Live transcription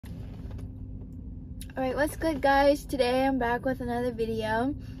Alright, what's good, guys? Today I'm back with another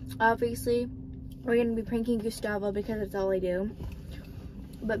video. Obviously, we're going to be pranking Gustavo because that's all I do.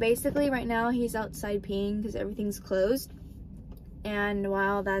 But basically, right now, he's outside peeing because everything's closed. And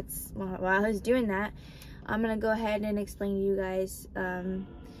while he's doing that, I'm going to go ahead and explain to you guys.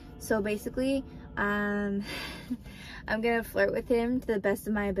 So basically, I'm going to flirt with him to the best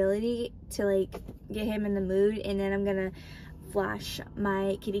of my ability to, like, get him in the mood. And then I'm going to flash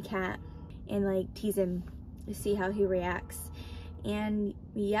my kitty cat and like tease him to see how he reacts. And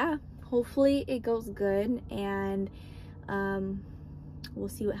yeah, hopefully it goes good, and we'll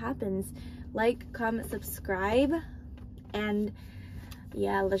see what happens. Like, comment, subscribe, and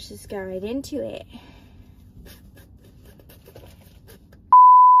yeah, let's just get right into it.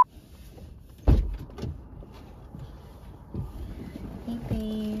 Hey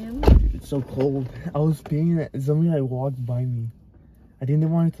babe. It's so cold. I was peeing that somebody like walked by me. I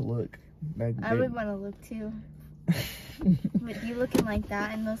didn't want it to look. I would want to look too. But you looking like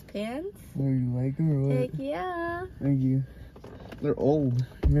that in those pants? Oh, you like them or what? Heck yeah. Thank you. They're old.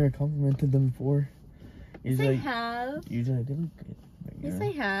 I've never complimented them before. Yes, I have. Usually they look good. Yes,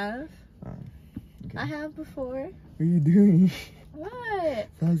 I have. Okay. I have before. What are you doing? What?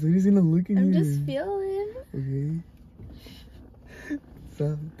 Stop, somebody's gonna look at you. I'm just feeling. Okay.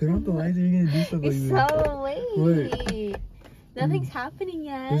 Stop. Turn off the lights or you're gonna do stuff like that. So wait. What? Nothing's happening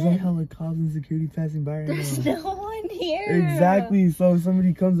yet. There's like hella cops and security passing by right now. There's no one here. Exactly. So if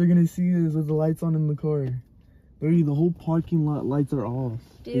somebody comes, they're gonna see us with the lights on in the car. Literally, the whole parking lot lights are off.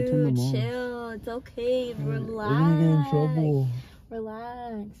 Dude, them chill. It's okay. Relax. We're gonna get in trouble.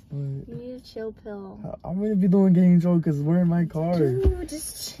 Relax. What? You need a chill pill. I'm gonna be the one getting in trouble because we're in my car. Dude,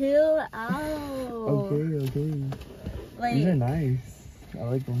 just chill out. Okay. Like, these are nice. I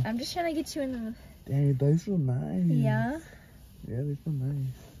like them. I'm just trying to get you in the... Dang, those feel nice. Yeah? Yeah, they feel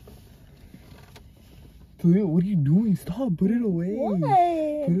nice. Taliya, what are you doing? Stop. Put it away. What?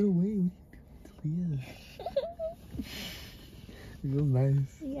 Put it away. Taliya. It feels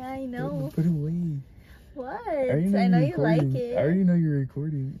nice. Yeah, I know. Put it away. What? I know you like it. I already know you're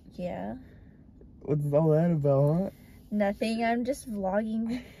recording. Yeah. What's all that about, huh? Nothing. I'm just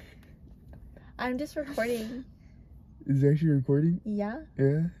vlogging. I'm just recording. Is it actually recording? Yeah.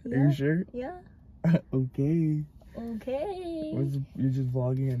 Yeah? Are you sure? Yeah. Okay. Okay. You're just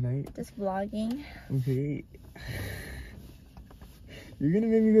vlogging at night? Just vlogging. Okay. You're gonna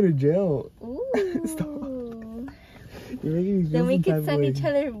make me go to jail. Ooh. Stop. You're making me feel Then we some could type send of each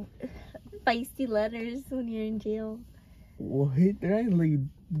other feisty letters when you're in jail. What? They're not like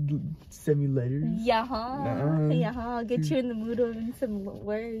send me letters. Yeah. Nuh-uh. Yeah. I'll get you in the mood of some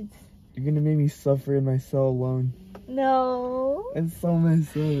words. You're gonna make me suffer in my cell alone. No. It's so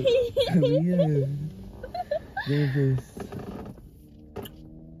messed up. Yeah. Give this.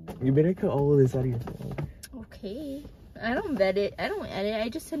 You better cut all of this out of your phone. Okay. I don't edit. I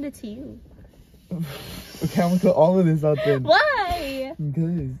just send it to you. Okay, I'm gonna cut all of this out then. Why?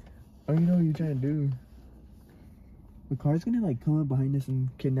 Because I don't know what you're trying to do. The car's gonna like come up behind us and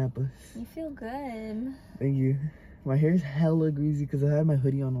kidnap us. You feel good. Thank you. My hair's hella greasy because I had my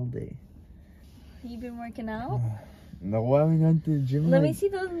hoodie on all day. You been working out? No, I haven't gone to the gym. Let me see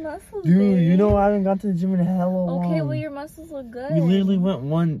those muscles, dude, babe. you know I haven't gone to the gym in hella long. Okay, well your muscles look good. We literally went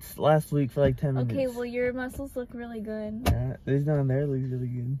once last week for like 10 minutes. Okay, well your muscles look really good. Yeah, this down there looks really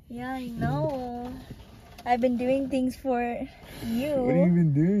good. Yeah, I know. I've been doing things for you. What have you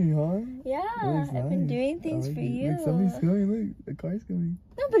been doing, huh? Yeah, I've been doing things for you. Look, somebody's coming. Look, the car's coming.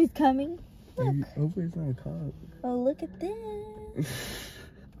 Nobody's coming. Look. Hopefully it's not a cop. Oh, look at this.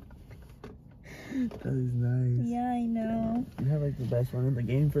 That is nice. Yeah, I know. You have like the best one in the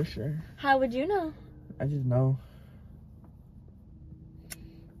game for sure. How would you know? I just know.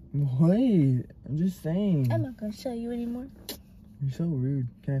 Wait, I'm just saying. I'm not gonna show you anymore. You're so rude.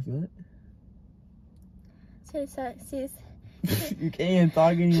 Can I feel Sis. it? You can't even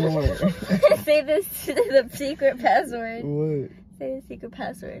talk anymore. Say the secret password. What? Say the secret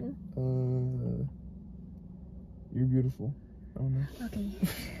password. You're beautiful. I don't know. Okay.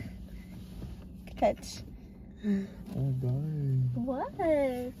 Catch. Oh my god. What?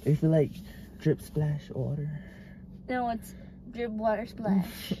 If you like drip splash water. No, it's drip water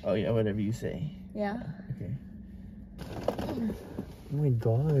splash. Oh yeah, whatever you say. Yeah. Okay. Oh my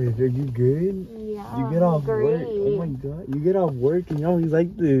god, are you good? Yeah. You get off great. work. Oh my god, you get off work and you're always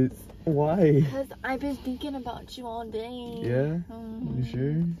like this. Why? Because I've been thinking about you all day. Yeah? You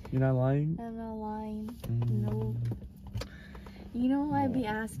sure? You're not lying? I'm not lying. Nope. You know I'd be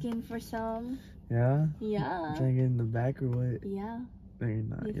asking for some. Yeah? Yeah. Trying to get in the back or what? Yeah. No, you're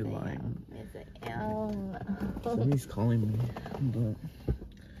not. Yes, You're I lying. am. Yes, I am. Somebody's calling me. But...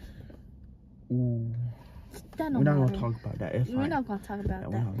 Ooh. that We're not gonna talk about that. It's We're fine. not gonna talk about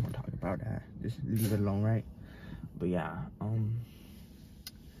We're that. not gonna talk about that. Just leave it alone, right? But yeah, Who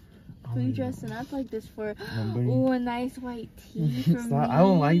are you dressing up like this for? Nobody. Ooh, a nice white tee for me. I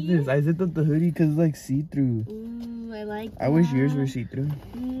don't like this. I zipped up the hoodie because it's like see-through. Ooh, I like that. I wish yours were see-through.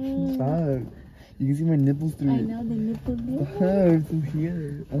 Stop. You can see my nipples through I it. know the nipples. Stop, through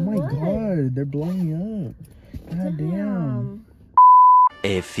here. Oh my What? god, they're blowing up. God damn.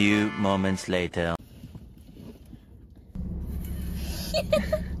 A few moments later.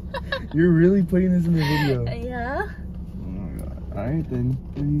 You're really putting this in the video. Yeah. Oh my god. Alright then,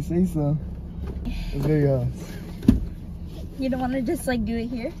 if you say so. Let's go to your house. You don't want to just like do it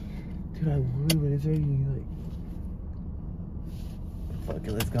here? Dude, I would, but it's already like... Fuck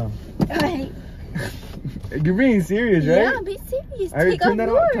it, let's go. Alright. You're being serious, right? Yeah, be serious. Alright, Take turn that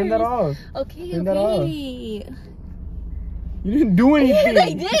off. Turn that yours. off. Okay, Turn that off. okay. You didn't do anything.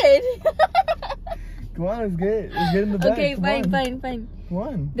 I did. Come on, let's get in the back. Okay, Come fine, on. fine. Come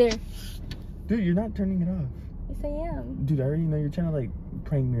on. There. Dude, you're not turning it off. Yes, I am. Dude, I already know you're trying to like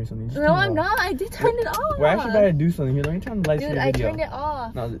prank me or something. Just No, turn it I'm off. not. I did turn it off. We're actually about to do something here. Let me turn the lights for Dude, your I video. turned it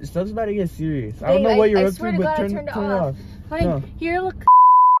off. No, stuff's about to get serious. I Babe, don't know what you're I up swear to, to but God, I turn turned it it off. Fine. No. Here, look.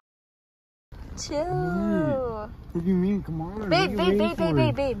 Chill. What do you mean? Come on. Babe. No.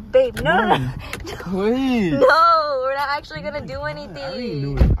 Wait. No, we're not actually gonna do anything. I already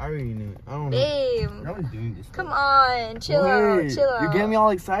knew it. I don't know. Babe. You're always doing this. Come on, chill out. You're getting me all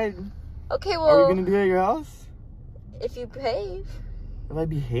excited. Okay, well. Are we gonna do it at your house? If you behave. If I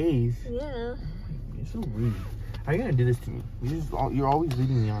behave. Yeah. You're so rude. How are you gonna do this to me? You're always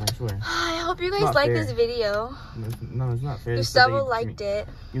leading me on, I swear. I hope you guys Not like fair. this video. No, it's not fair. Gustavo liked it.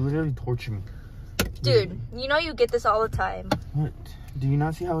 You literally torture me. Dude, you know you get this all the time. What? Do you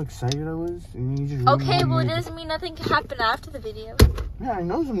not see how excited I was? And you just ruined Okay, my well it mood. doesn't mean nothing can happen after the video. Yeah, I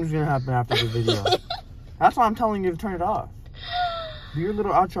know something's gonna happen after the video. That's why I'm telling you to turn it off. Do your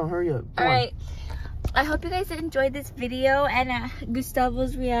little outro, hurry up. Alright. I hope you guys enjoyed this video and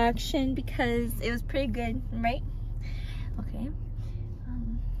Gustavo's reaction because it was pretty good, right? Okay.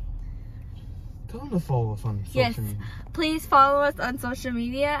 Tell them to follow us on social media. Please follow us on social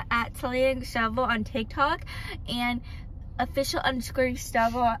media at Taliya and Gustavo on TikTok and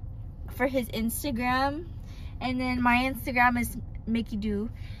official_Gustavo for his Instagram. And then my Instagram is Mickey Doo.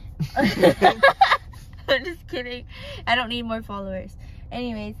 I'm just kidding. I don't need more followers.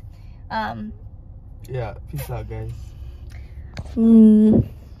 Anyways, yeah, peace out, guys. Mwah.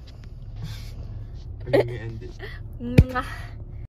 We're gonna end it.